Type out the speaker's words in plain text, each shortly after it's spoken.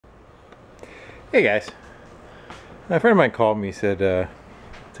Hey guys, a friend of mine called me, said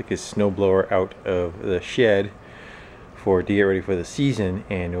took his snowblower out of the shed to get ready for the season,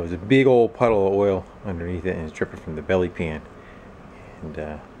 and there was a big old puddle of oil underneath it and it's dripping from the belly pan, and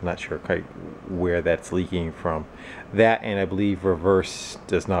I'm not sure quite where that's leaking from. That, and I believe reverse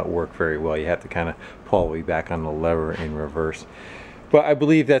does not work very well. You have to kind of pull all the way back on the lever in reverse, but I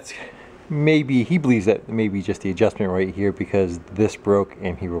believe that's he believes that maybe just the adjustment right here, because this broke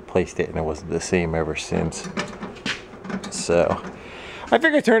and he replaced it and it wasn't the same ever since. So I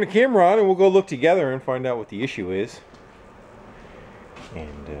figured I'd turn the camera on and we'll go look together and find out what the issue is,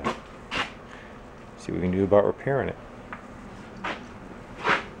 and see what we can do about repairing it.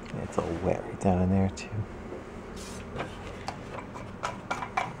 It's all wet right down in there too.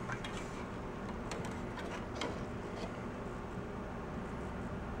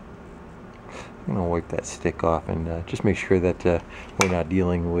 I'm going to wipe that stick off and just make sure that we're not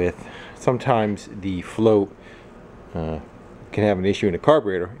dealing with, sometimes the float can have an issue in the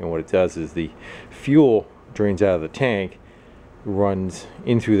carburetor, and what it does is the fuel drains out of the tank, runs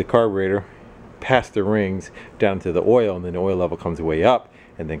in through the carburetor, past the rings, down to the oil, and then the oil level comes way up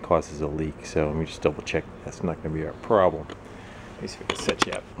and then causes a leak. So let me just double check that's not going to be our problem. Let me see if I can set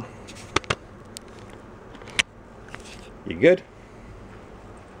you up. You good?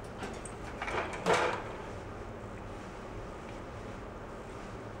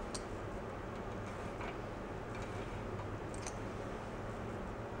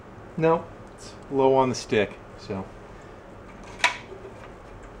 No, it's low on the stick. So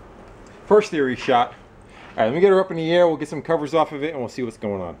first theory shot. All right, let me get her up in the air. We'll get some covers off of it and we'll see what's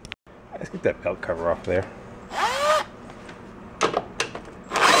going on. Let's get that belt cover off there.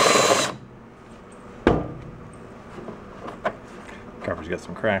 Cover's got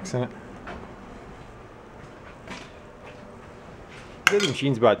some cracks in it. This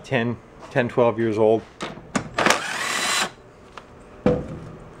machine's about 12 years old.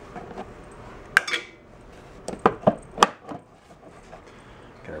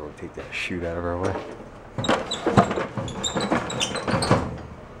 Gotta rotate that chute out of our way.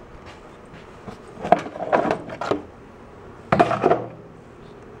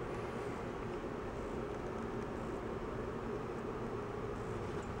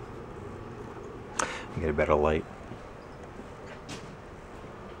 Get a better light.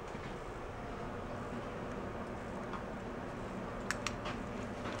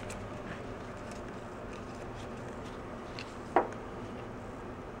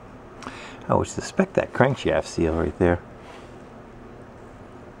 I would suspect that crankshaft seal right there.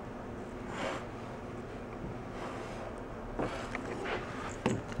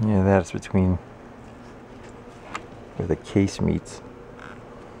 Yeah, that's between where the case meets.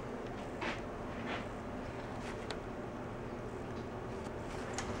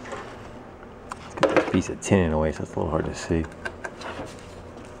 Let's get that piece of tin in the way, so it's a little hard to see.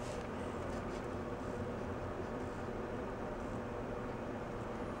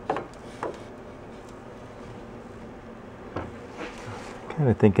 Kind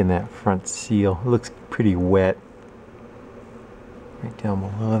of thinking that front seal, it looks pretty wet right down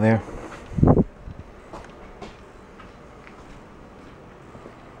below there.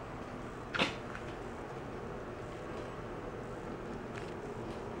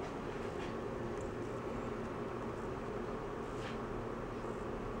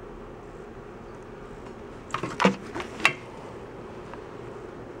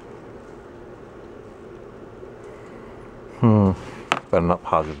 But I'm not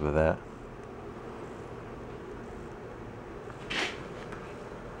positive of that.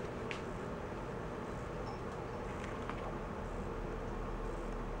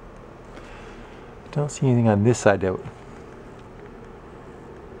 Don't see anything on this side that would.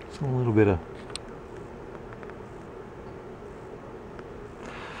 Just a little bit of.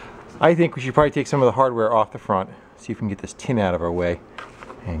 I think we should probably take some of the hardware off the front, see if we can get this tin out of our way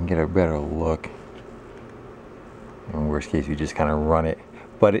and get a better look. In worst case, we just kind of run it.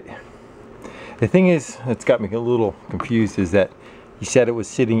 But the thing is, it's got me a little confused, is that he said it was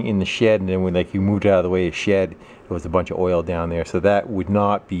sitting in the shed, and then when you moved it out of the way of the shed, there was a bunch of oil down there. So that would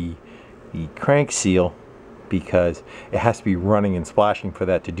not be the crank seal, because it has to be running and splashing for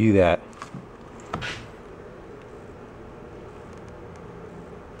that to do that.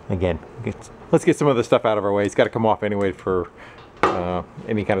 Again, let's get some of the stuff out of our way. It's got to come off anyway for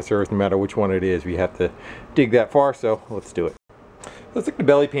any kind of service, no matter which one it is. We have to dig that far, so let's do it. Let's take the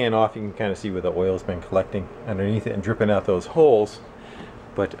belly pan off. You can kind of see where the oil's been collecting underneath it and dripping out those holes.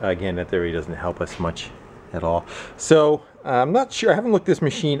 But again, that theory doesn't help us much at all. So I'm not sure, I haven't looked this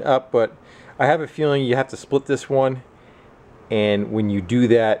machine up, but I have a feeling you have to split this one and when you do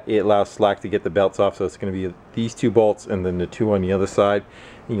that, it allows slack to get the belts off. So it's going to be these two bolts and then the two on the other side.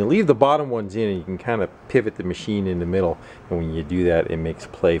 And you leave the bottom ones in, and you can kind of pivot the machine in the middle, and when you do that, it makes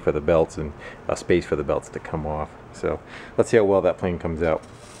play for the belts and a space for the belts to come off. So let's see how well that plane comes out.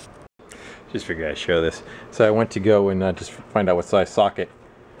 Just figured I'd show this. So I went to go and just find out what size socket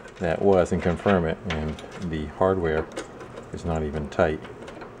that was and confirm it, and the hardware is not even tight.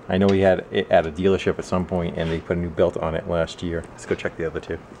 I know we had it at a dealership at some point and they put a new belt on it last year. Let's go check the other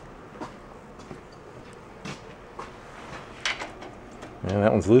two. Yeah,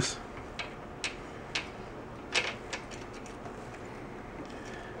 that one's loose.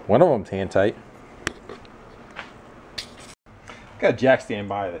 One of them's hand tight. Got a jack stand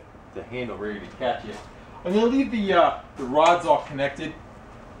by the handle ready to catch it. I'm gonna leave the rods all connected.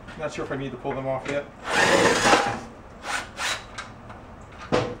 Not sure if I need to pull them off yet.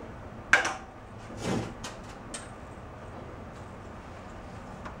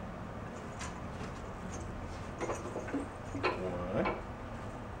 One.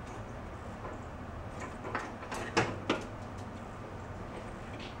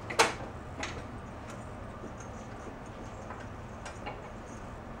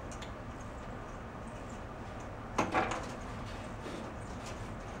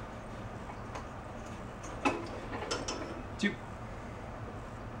 Two.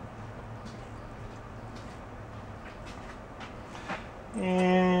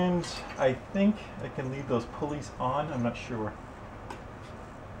 And I think I can leave those pulleys on. I'm not sure.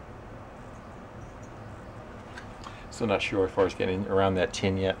 Still not sure as far as getting around that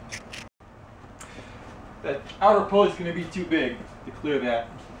tin yet. That outer pulley is going to be too big to clear that.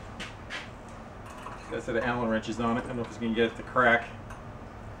 Got a set of Allen wrenches on it. I don't know if it's going to get it to crack.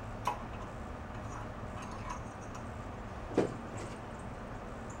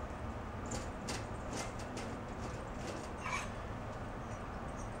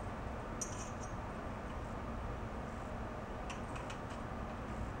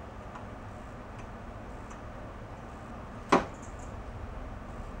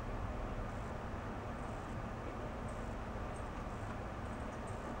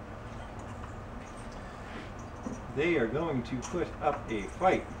 They are going to put up a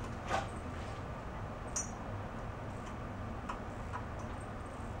fight.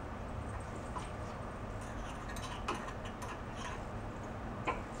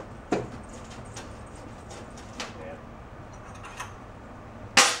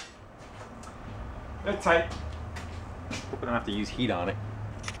 They're tight. Hope I don't have to use heat on it.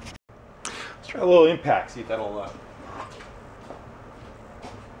 Let's try a little impact, see if that'll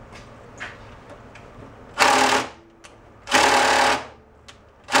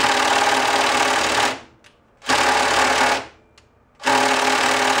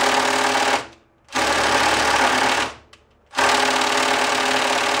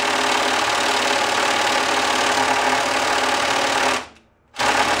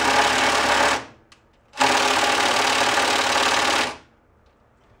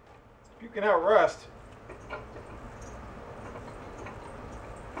puking out rust.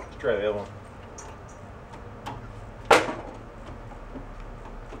 Let's try the other one.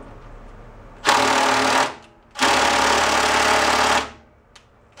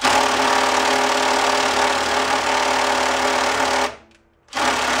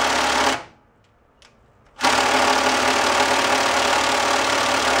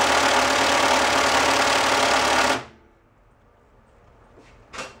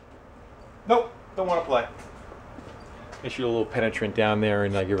 Nope, don't want to play. Issue a little penetrant down there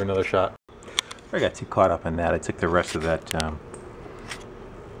and give her another shot. I got too caught up in that. I took the rest of that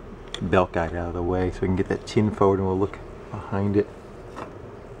belt guide out of the way so we can get that tin forward and we'll look behind it.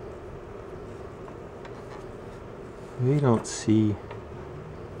 We don't see,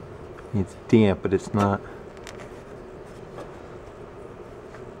 it's damp, but it's not.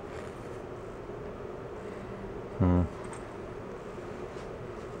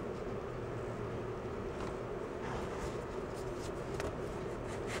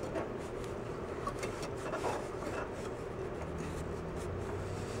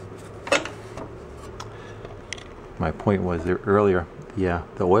 My point was there earlier, yeah,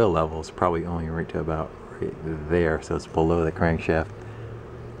 the oil level is probably only right to about right there, so it's below the crankshaft.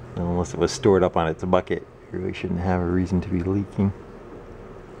 And unless it was stored up on its bucket, it really shouldn't have a reason to be leaking.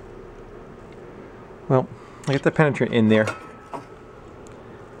 Well, I got the penetrant in there.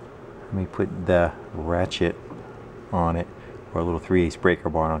 Let me put the ratchet on it, or a little 3/8 breaker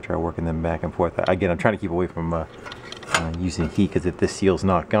bar, and I'll try working them back and forth. Again, I'm trying to keep away from using heat, because if this seal's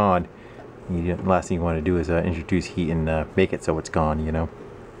not gone, the last thing you want to do is introduce heat and make it so it's gone, you know.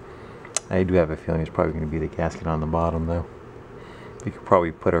 I do have a feeling it's probably going to be the gasket on the bottom, though. We could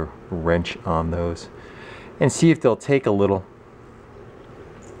probably put a wrench on those and see if they'll take a little.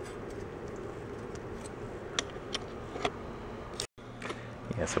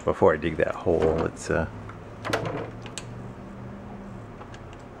 Yeah, so before I dig that hole, let's not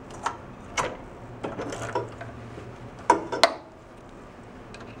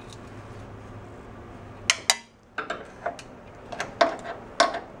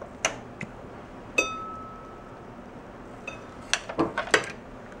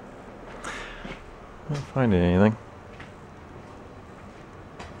finding anything.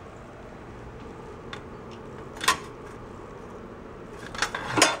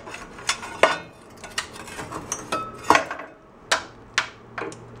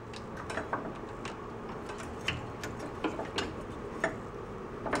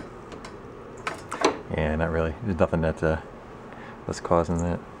 Yeah, not really. There's nothing that's causing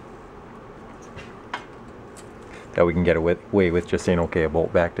that. That we can get away with just saying, okay, a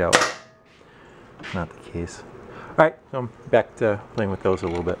bolt backed out. Not the case. Alright, so I'm back to playing with those a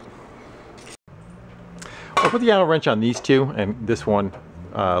little bit. I'll put the Allen wrench on these two, and this one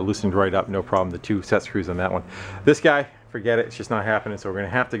loosened right up, no problem. The two set screws on that one. This guy, forget it, it's just not happening, so we're going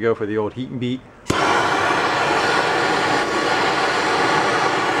to have to go for the old heat and beat.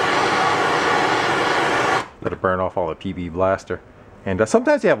 Let it burn off all the PB blaster. And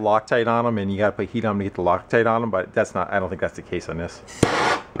sometimes they have Loctite on them, and you gotta put heat on them to get the Loctite on them, but that's not, I don't think that's the case on this.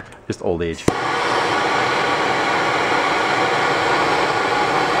 Just old age.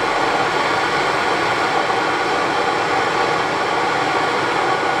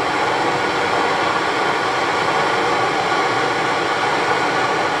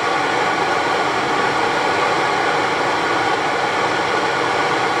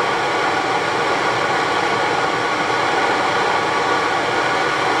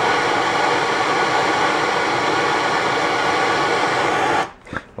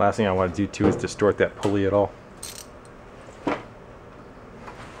 Last thing I want to do too is distort that pulley at all.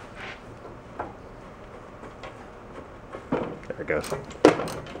 There it goes.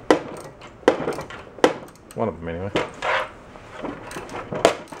 One of them anyway.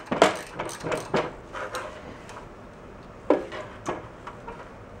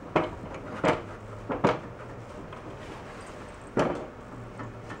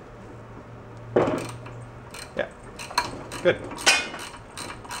 Yeah, good.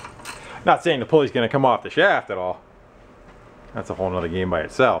 Not saying the pulley's going to come off the shaft at all. That's a whole nother game by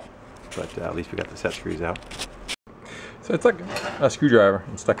itself. But at least we got the set screws out. So it's like a screwdriver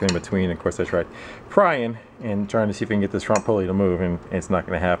and stuck in between. Of course, I tried prying and trying to see if I can get this front pulley to move, and it's not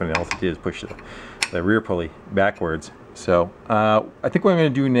going to happen. All it did is push the rear pulley backwards. So I think what I'm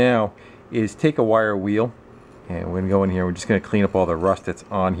going to do now is take a wire wheel, and we're going to go in here. We're just going to clean up all the rust that's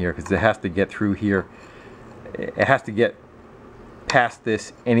on here, because it has to get through here. It has to get past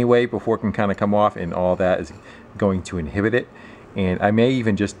this anyway before it can kind of come off, and all that is going to inhibit it. And I may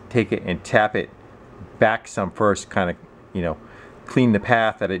even just take it and tap it back some first, kind of, you know, clean the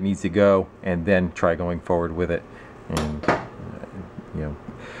path that it needs to go, and then try going forward with it. And you know,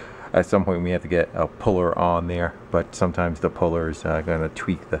 at some point we have to get a puller on there, but sometimes the puller is going to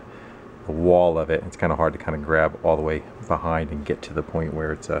tweak the wall of it. It's kind of hard to kind of grab all the way behind and get to the point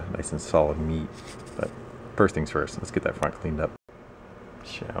where it's a nice and solid meat. But first things first, let's get that front cleaned up,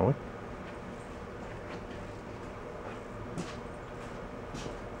 shall we?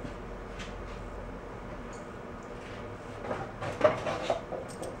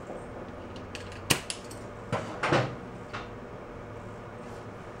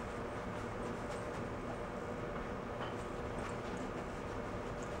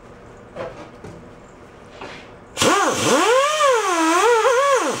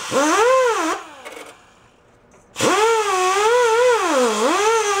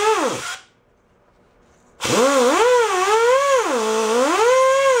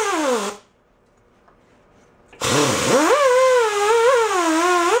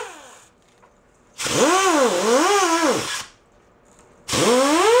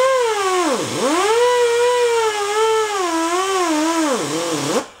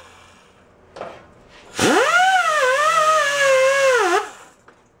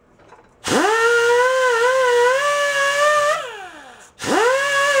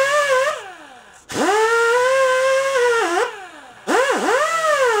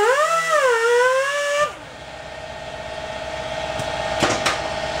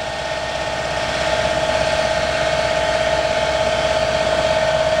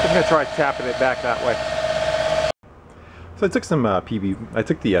 I'm gonna try tapping it back that way. So I took some I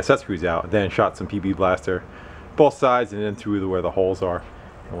took the set screws out, then shot some PB blaster both sides and then through where the holes are,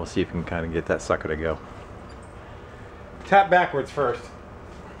 and we'll see if we can kind of get that sucker to go. Tap backwards first.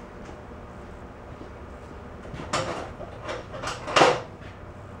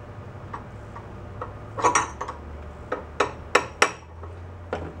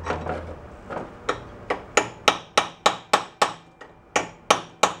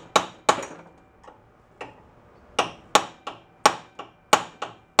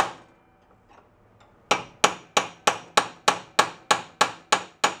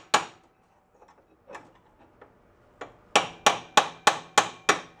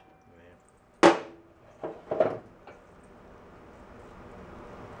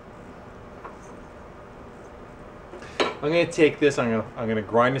 I'm going to take this, I'm going to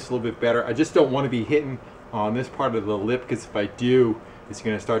grind this a little bit better. I just don't want to be hitting on this part of the lip, because if I do, it's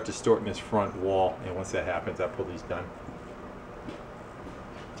going to start distorting this front wall, and once that happens, that pulley's done.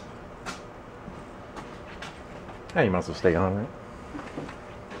 Hey, you might as well stay on, right?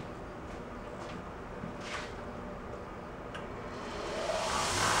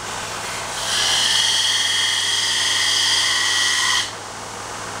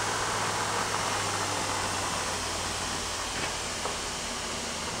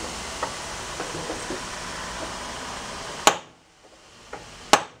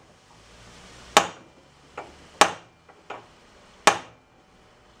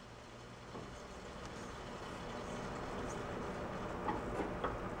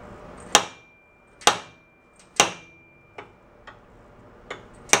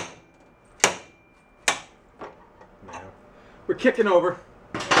 We're kicking over.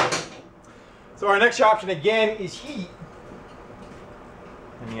 So our next option again is heat.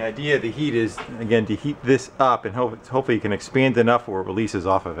 And the idea of the heat is, again, to heat this up and hopefully you can expand enough where it releases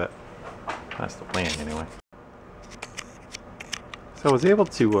off of it. That's the plan anyway. So I was able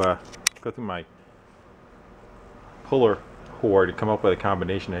to go through my puller core to come up with a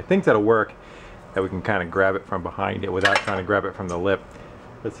combination. I think that'll work, that we can kind of grab it from behind it without trying to grab it from the lip.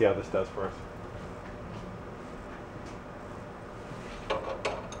 Let's see how this does for us.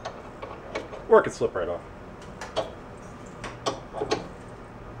 Or it could slip right off.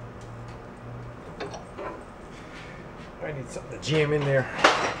 I need something to jam in there.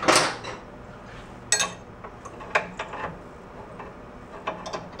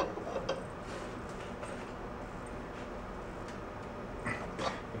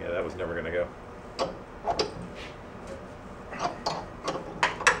 Yeah, that was never going to go.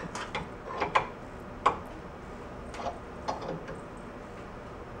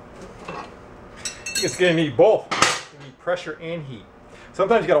 It's going to need both. You need pressure and heat.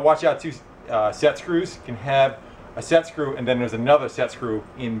 Sometimes you got to watch out too. Set screws can have a set screw and then there's another set screw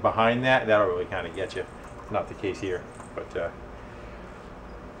in behind that. That'll really kind of get you. It's not the case here, but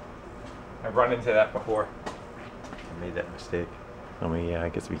I've run into that before. I made that mistake. Let me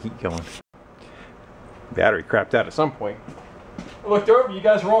get some heat going. Battery crapped out at some point. I looked over, you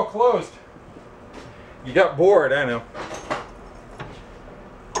guys were all closed. You got bored, I know.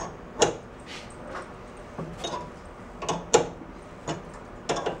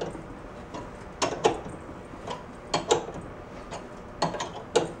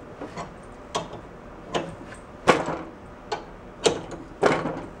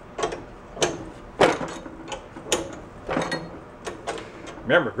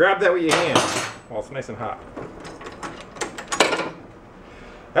 Remember, grab that with your hand while it's nice and hot.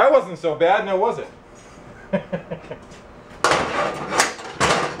 That wasn't so bad, now was it? I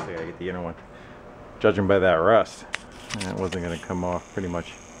gotta get the inner one. Judging by that rust, it wasn't going to come off pretty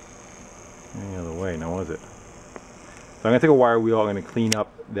much any other way, now was it? So I'm going to take a wire wheel, I'm going to clean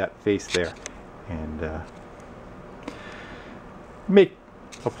up that face there and make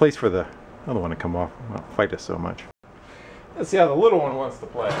a place for the other one to come off. Well, fight us so much. Let's see how the little one wants to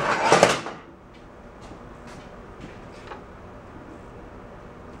play.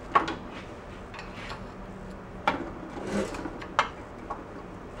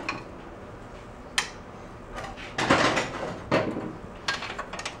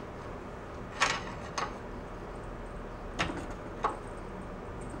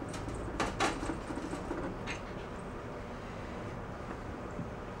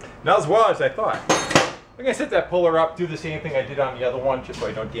 Not as well as I thought. I'm going to set that puller up, do the same thing I did on the other one, just so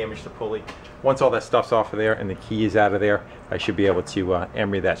I don't damage the pulley. Once all that stuff's off of there and the key is out of there, I should be able to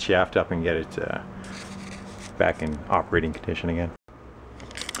emery that shaft up and get it back in operating condition again.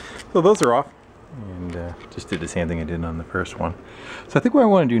 So those are off, and just did the same thing I did on the first one. So I think what I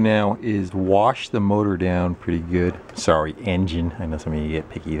want to do now is wash the motor down pretty good. Sorry, engine. I know some of you get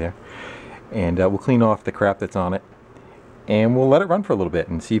picky there. And we'll clean off the crap that's on it. And we'll let it run for a little bit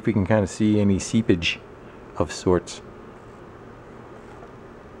and see if we can kind of see any seepage of sorts.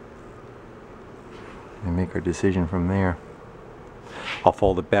 and make our decision from there. I'll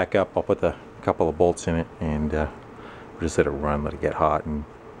fold it back up, I'll put a couple of bolts in it, and we'll just let it run, let it get hot, and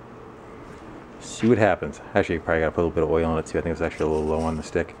see what happens. Actually, probably gotta put a little bit of oil in it too. I think it's actually a little low on the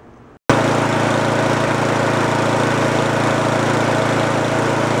stick.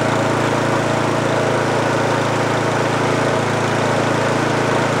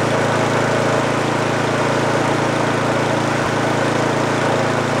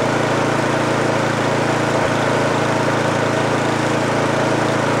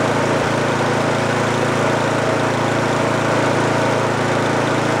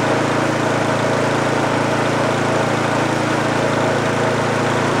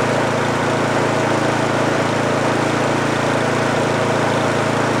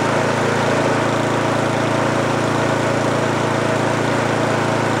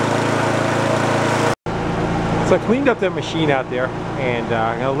 So I cleaned up that machine out there, and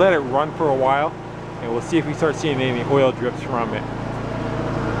I'm going to let it run for a while, and we'll see if we start seeing any oil drips from it.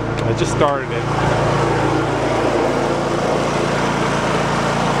 I just started it.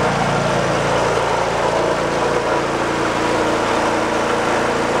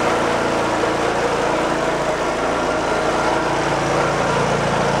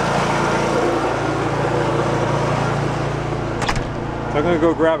 So I'm going to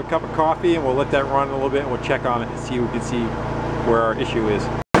go grab a cup of coffee, and we'll let that run a little bit, and we'll check on it and see if we can see where our issue is.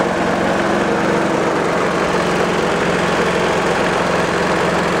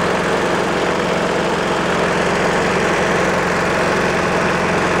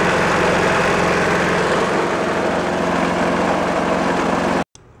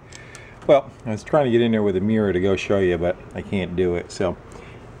 Well, I was trying to get in there with a mirror to go show you, but I can't do it. So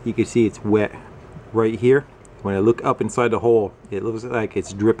you can see it's wet right here. When I look up inside the hole, it looks like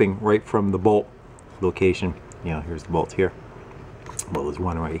it's dripping right from the bolt location. You know, here's the bolt here. Well, there's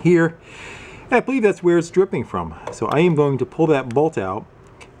one right here. And I believe that's where it's dripping from. So I am going to pull that bolt out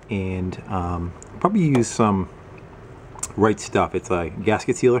and probably use some Right Stuff. It's a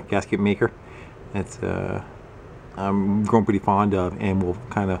gasket sealer, gasket maker. That's I'm growing pretty fond of, and we'll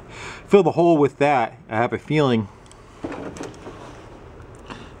kind of fill the hole with that. I have a feeling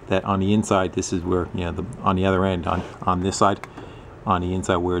that on the inside, this is where, you know, on the other end, on this side, on the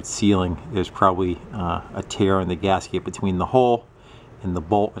inside where it's sealing, there's probably a tear in the gasket between the hole and the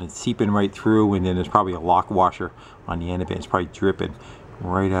bolt, and it's seeping right through, and then there's probably a lock washer on the end of it. It's probably dripping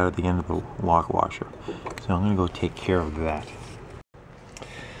right out of the end of the lock washer. So I'm gonna go take care of that.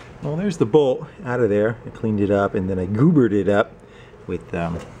 Well, there's the bolt out of there. I cleaned it up, and then I goobered it up with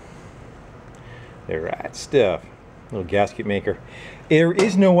the right stuff. Little gasket maker. There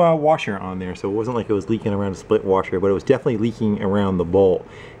is no washer on there, so it wasn't like it was leaking around a split washer, but it was definitely leaking around the bolt.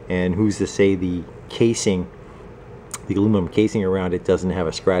 And who's to say the casing, the aluminum casing around it, doesn't have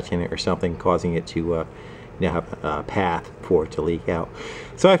a scratch in it or something causing it to have a path for it to leak out.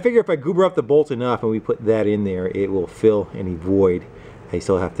 So I figure if I goober up the bolt enough and we put that in there, it will fill any void. I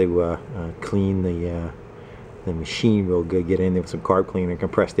still have to clean the machine real good, get in there with some carb cleaner,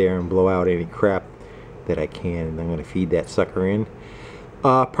 compressed air, and blow out any crap that I can, and I'm going to feed that sucker in.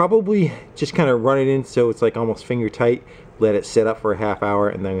 Probably just kind of run it in so it's like almost finger tight, let it sit up for a half hour,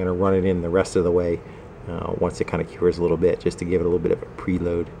 and then I'm going to run it in the rest of the way once it kind of cures a little bit, just to give it a little bit of a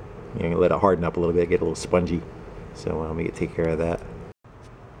preload. You know, let it harden up a little bit, get a little spongy. So let me take care of that.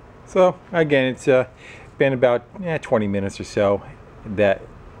 So again, it's been about 20 minutes or so that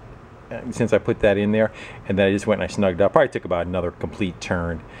since I put that in there, and then I just went and I snugged up. Probably took about another complete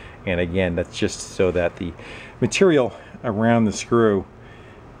turn. And again, that's just so that the material around the screw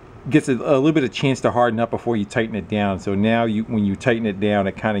gets a little bit of chance to harden up before you tighten it down. So now when you tighten it down,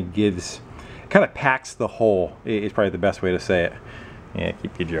 it kind of packs the hole. It's probably the best way to say it. Yeah,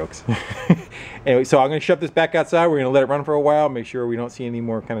 keep your jokes. Anyway, so I'm going to shove this back outside. We're going to let it run for a while, make sure we don't see any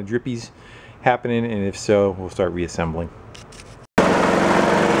more kind of drippies happening, and if so, we'll start reassembling.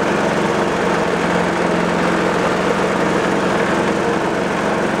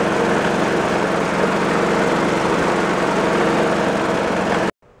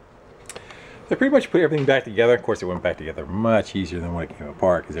 I pretty much put everything back together. Of course, it went back together much easier than when it came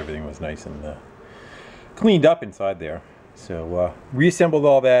apart because everything was nice and cleaned up inside there. So reassembled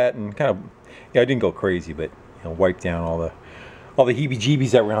all that, and kind of, I didn't go crazy, but wiped down all the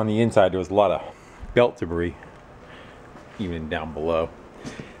heebie-jeebies that were on the inside. There was a lot of belt debris, even down below.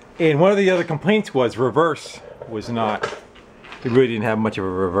 And one of the other complaints was reverse was not. It really didn't have much of a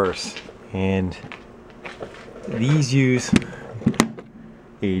reverse, and these use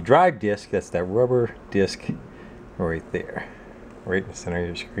a drive disc. That's that rubber disc right there, right in the center of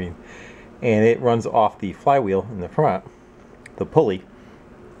your screen, and it runs off the flywheel in the front, the pulley,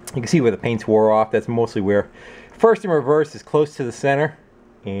 You can see where the paint's wore off. That's mostly where first and reverse is close to the center,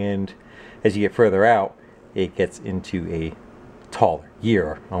 and as you get further out, it gets into a taller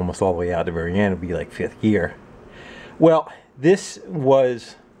gear, almost all the way out to the very end. It'll be like 5th gear. Well, this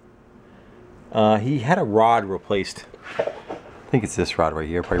was, he had a rod replaced. I think it's this rod right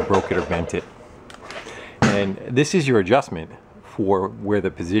here. Probably broke it or bent it. And this is your adjustment for where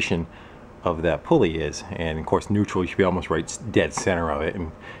the position of that pulley is. And of course, neutral, you should be almost right dead center of it.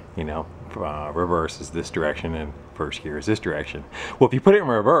 And you know, reverse is this direction and first gear is this direction. Well, if you put it in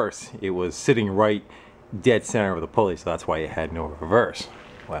reverse, it was sitting right dead center of the pulley, so that's why it had no reverse.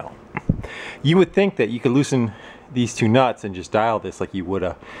 Well, you would think that you could loosen these 2 nuts and just dial this like you would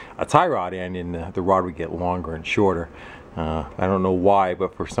a tie rod end, and the rod would get longer and shorter. I don't know why,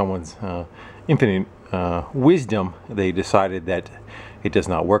 but for someone's infinite wisdom, they decided that it does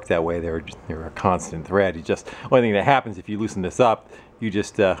not work that way. They're a constant thread. You just, only thing that happens if you loosen this up, you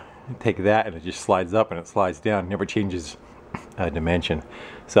just take that and it just slides up and it slides down. It never changes dimension.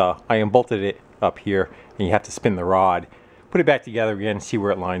 So I unbolted it up here, and you have to spin the rod, put it back together again, see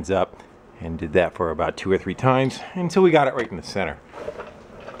where it lines up, and did that for about 2 or 3 times until we got it right in the center.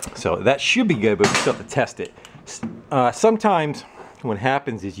 So that should be good, but we still have to test it. Sometimes what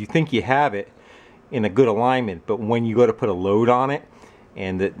happens is you think you have it in a good alignment, but when you go to put a load on it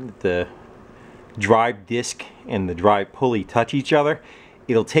and the drive disc and the drive pulley touch each other,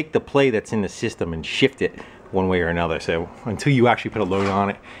 it'll take the play that's in the system and shift it one way or another. So until you actually put a load on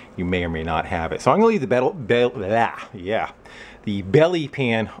it, you may or may not have it. So I'm going to leave the belly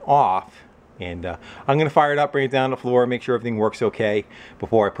pan off, and I'm going to fire it up, bring it down to the floor, make sure everything works okay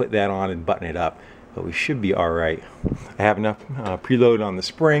before I put that on and button it up. But we should be all right. I have enough preload on the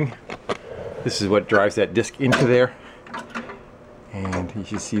spring. This is what drives that disc into there, and you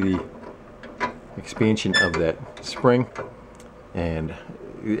should see the expansion of that spring, and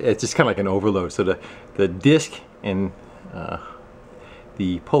it's just kind of like an overload. So the disc and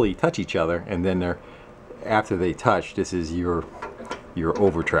the pulley touch each other, and then after they touch, this is your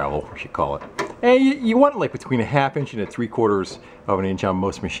over travel, we should call it. And you want like between a 1/2 inch and a 3/4 of an inch on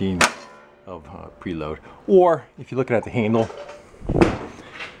most machines of preload. Or if you're looking at the handle,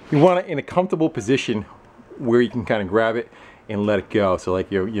 you want it in a comfortable position where you can kind of grab it and let it go. So like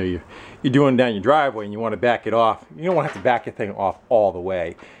you're doing down your driveway and you want to back it off. You don't want to have to back your thing off all the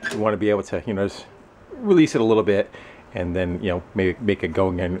way. You want to be able to, just release it a little bit, and then maybe make it go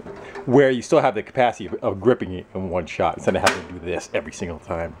again, where you still have the capacity of gripping it in one shot instead of having to do this every single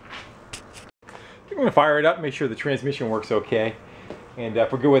time. I'm going to fire it up, make sure the transmission works okay, and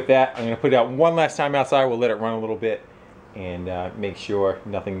if we're good with that, I'm going to put it out one last time outside. We'll let it run a little bit and make sure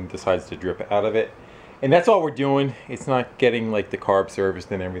nothing decides to drip out of it. And that's all we're doing. It's not getting like the carb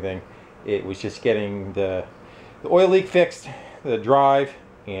serviced and everything. It was just getting the oil leak fixed, the drive,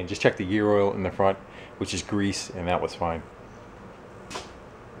 and just check the gear oil in the front, which is grease, and that was fine.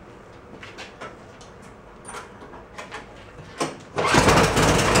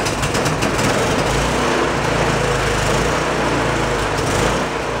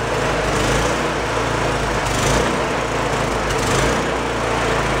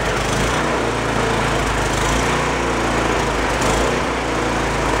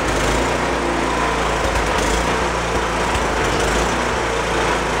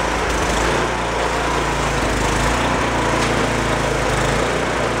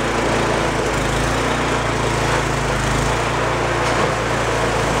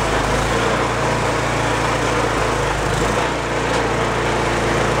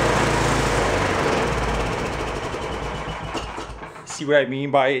 See what I mean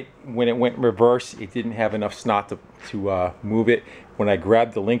by it? When it went reverse, it didn't have enough snot to move it. When I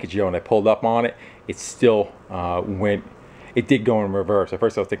grabbed the linkage and I pulled up on it, it still it did go in reverse. At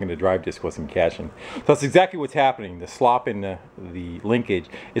first I was thinking the drive disc wasn't catching. So that's exactly what's happening. The slop in the linkage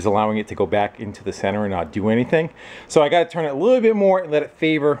is allowing it to go back into the center and not do anything. So I got to turn it a little bit more and let it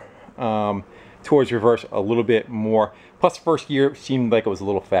favor towards reverse a little bit more. Plus first gear seemed like it was a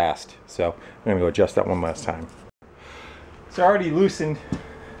little fast. So I'm going to go adjust that one last time. So I already loosened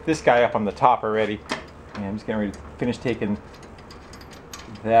this guy up on the top already, and I'm just getting ready to finish taking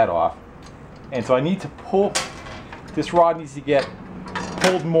that off. And so I need to pull, this rod needs to get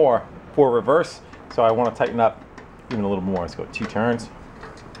pulled more for reverse, so I want to tighten up even a little more. Let's go 2 turns.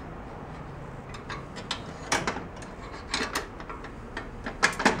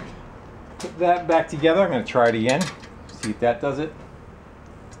 Put that back together. I'm going to try it again, see if that does it.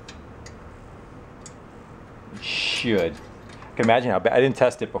 It should. I can imagine how bad, I didn't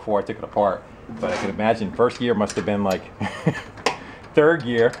test it before I took it apart, but I can imagine first gear must have been like third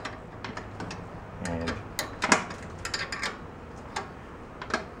gear. And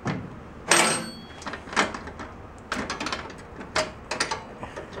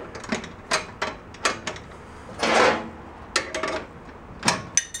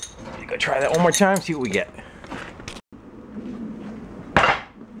try that one more time, see what we get.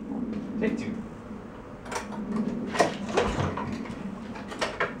 Take two.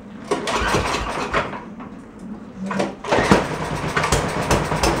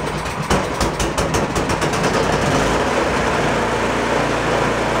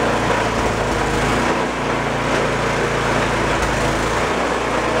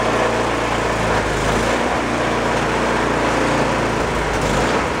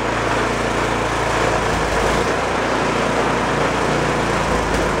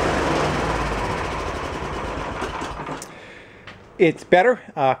 It's better.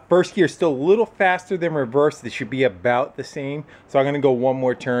 First gear is still a little faster than reverse. They should be about the same. So I'm going to go one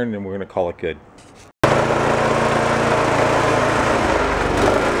more turn and we're going to call it good.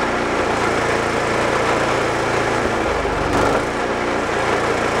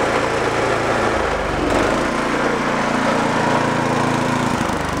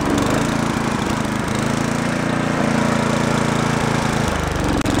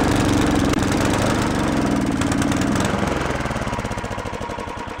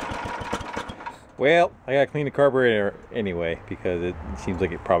 Well, I gotta clean the carburetor anyway because it seems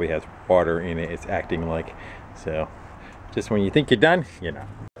like it probably has water in it. It's acting like, so just when you think you're done, you're not.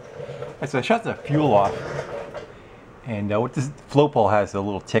 Right, so I shut the fuel off, and what this flow pole has a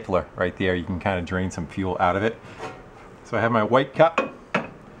little tickler right there. You can kind of drain some fuel out of it. So I have my white cup.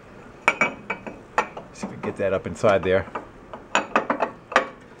 See if we can get that up inside there.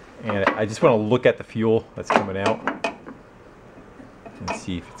 And I just want to look at the fuel that's coming out and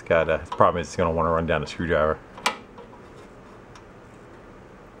see if it's got a, the problem is it's going to want to run down a screwdriver.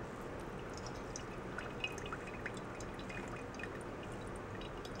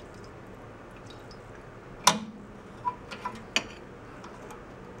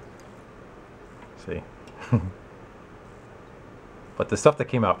 See? But the stuff that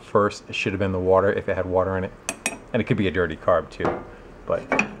came out first should have been the water if it had water in it. And it could be a dirty carb too. But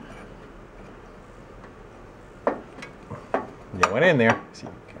yeah, went in there. See,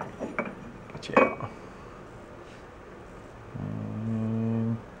 okay. Get you out.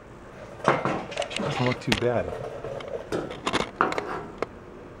 And she doesn't look too bad.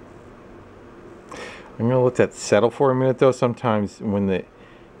 I'm gonna let that settle for a minute though. Sometimes when the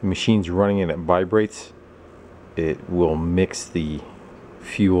machine's running and it vibrates, it will mix the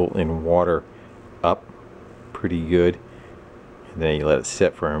fuel and water up pretty good. And then you let it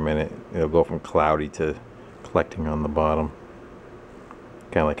sit for a minute. It'll go from cloudy to collecting on the bottom.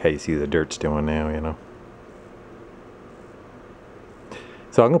 Kind of like how you see the dirt's doing now, you know.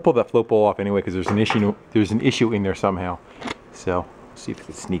 So I'm gonna pull that flow pole off anyway because there's an issue in there somehow. So see if we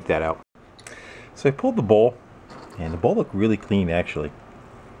can sneak that out. So I pulled the bowl, and the bowl looked really clean actually.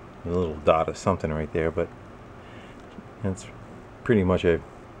 A little dot of something right there, but it's pretty much a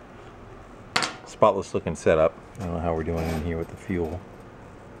spotless looking setup. I don't know how we're doing in here with the fuel.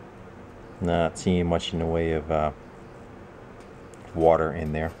 Not seeing much in the way of water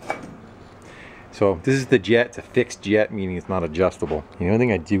in there. So this is the jet. It's a fixed jet, meaning it's not adjustable. The only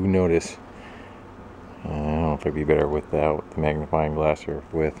thing I do notice, I don't know if it'd be better without the magnifying glass or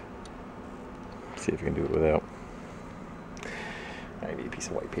with. Let's see if we can do it without. I need a piece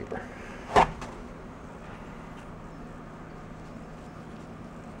of white paper.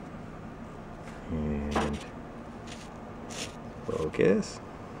 And focus.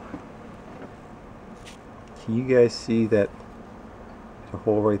 Can you guys see that the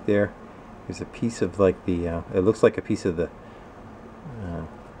hole right there? There's a piece of like the, it looks like a piece of the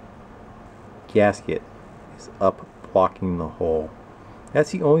gasket is up blocking the hole.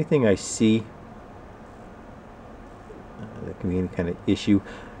 That's the only thing I see. That can be any kind of issue.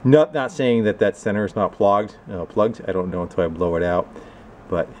 Not saying that that center is not plugged. I don't know until I blow it out.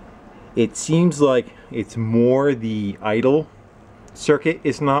 But it seems like it's more the idle circuit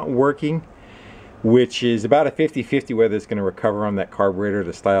is not working, which is about a 50-50 whether it's going to recover on that carburetor,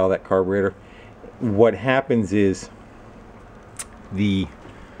 the style of that carburetor. What happens is the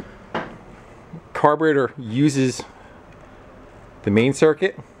carburetor uses the main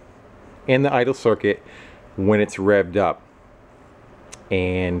circuit and the idle circuit when it's revved up,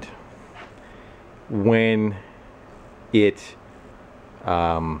 and when it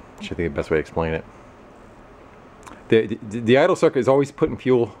I should think the best way to explain it, the idle circuit is always putting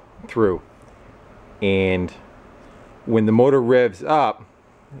fuel through, and when the motor revs up,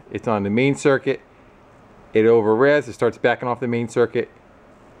 it's on the main circuit, it over revs, it starts backing off the main circuit.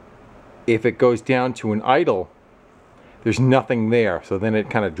 If it goes down to an idle, there's nothing there, so then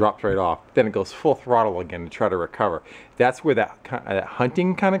it kind of drops right off. Then it goes full throttle again to try to recover. That's where that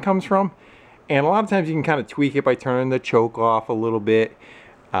hunting kind of comes from. And a lot of times you can kind of tweak it by turning the choke off a little bit.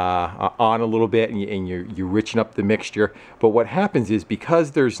 on a little bit, and you're riching up the mixture. But what happens is,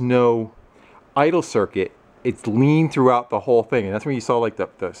 because there's no idle circuit, it's lean throughout the whole thing, and that's when you saw like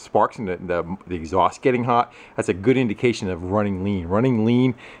the sparks and the exhaust getting hot. That's a good indication of running lean. Running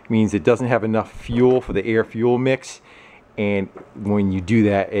lean means it doesn't have enough fuel for the air fuel mix, and when you do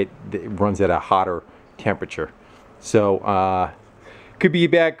that, it runs at a hotter temperature. So could be a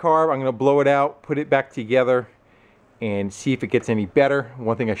bad carb. I'm gonna blow it out, put it back together, and see if it gets any better.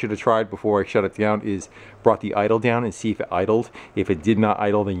 One thing I should have tried before I shut it down is brought the idle down and see if it idled. If it did not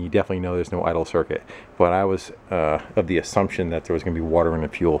idle, then you definitely know there's no idle circuit. But I was of the assumption that there was gonna be water in the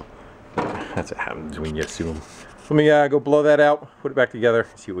fuel. That's what happens when you assume. Let me go blow that out, put it back together,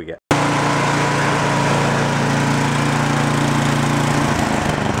 see what we get.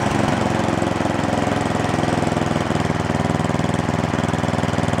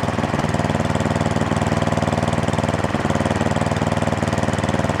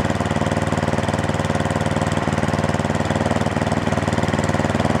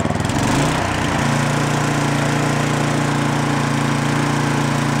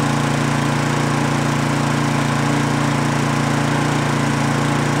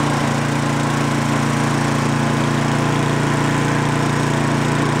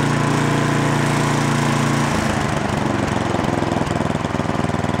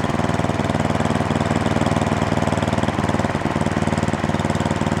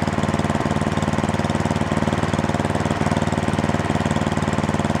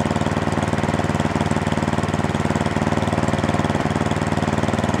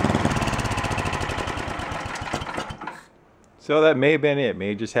 So that may have been it. May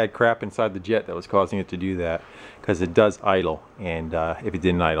have just had crap inside the jet that was causing it to do that, because it does idle, and if it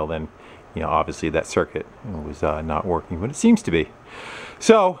didn't idle, then obviously that circuit was not working, but it seems to be.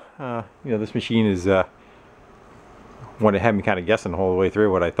 So this machine is one that had me kind of guessing the whole way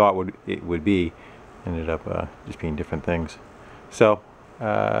through what I thought it would be. Ended up just being different things. So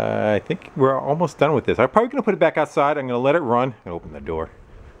I think we're almost done with this. I'm probably going to put it back outside. I'm going to let it run. I'm going to open the door.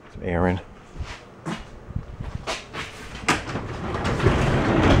 Some air in.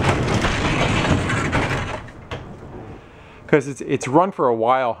 Because it's run for a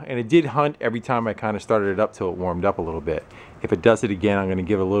while, and it did hunt every time I kind of started it up till it warmed up a little bit. If it does it again, I'm going to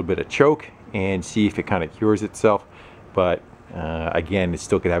give it a little bit of choke and see if it kind of cures itself. But again, it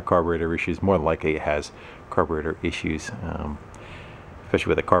still could have carburetor issues. More than likely it has carburetor issues,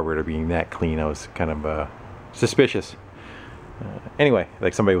 especially with the carburetor being that clean. I was kind of suspicious. Anyway,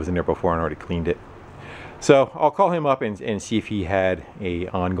 like somebody was in there before and already cleaned it. So I'll call him up and see if he had a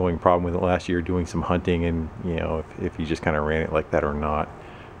ongoing problem with it last year doing some hunting, and if he just kind of ran it like that or not.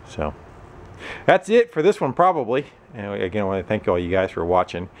 So that's it for this one, probably. Again, I want to thank all you guys for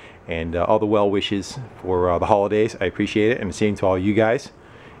watching, and all the well wishes for the holidays. I appreciate it, and the same to all you guys.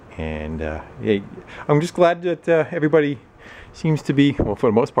 And yeah, I'm just glad that everybody seems to be, well, for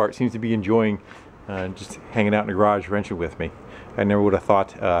the most part, seems to be enjoying just hanging out in the garage wrenching with me. I never would have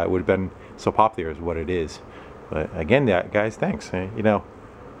thought it would have been so popular as what it is. But again, guys, thanks. I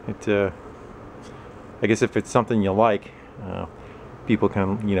guess if it's something you like, people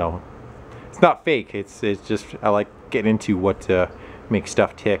can, it's not fake. It's just, I like getting into what makes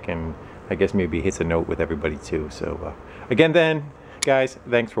stuff tick, and I guess maybe it hits a note with everybody too. So again, then, guys,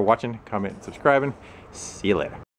 thanks for watching, comment, and subscribing. See you later.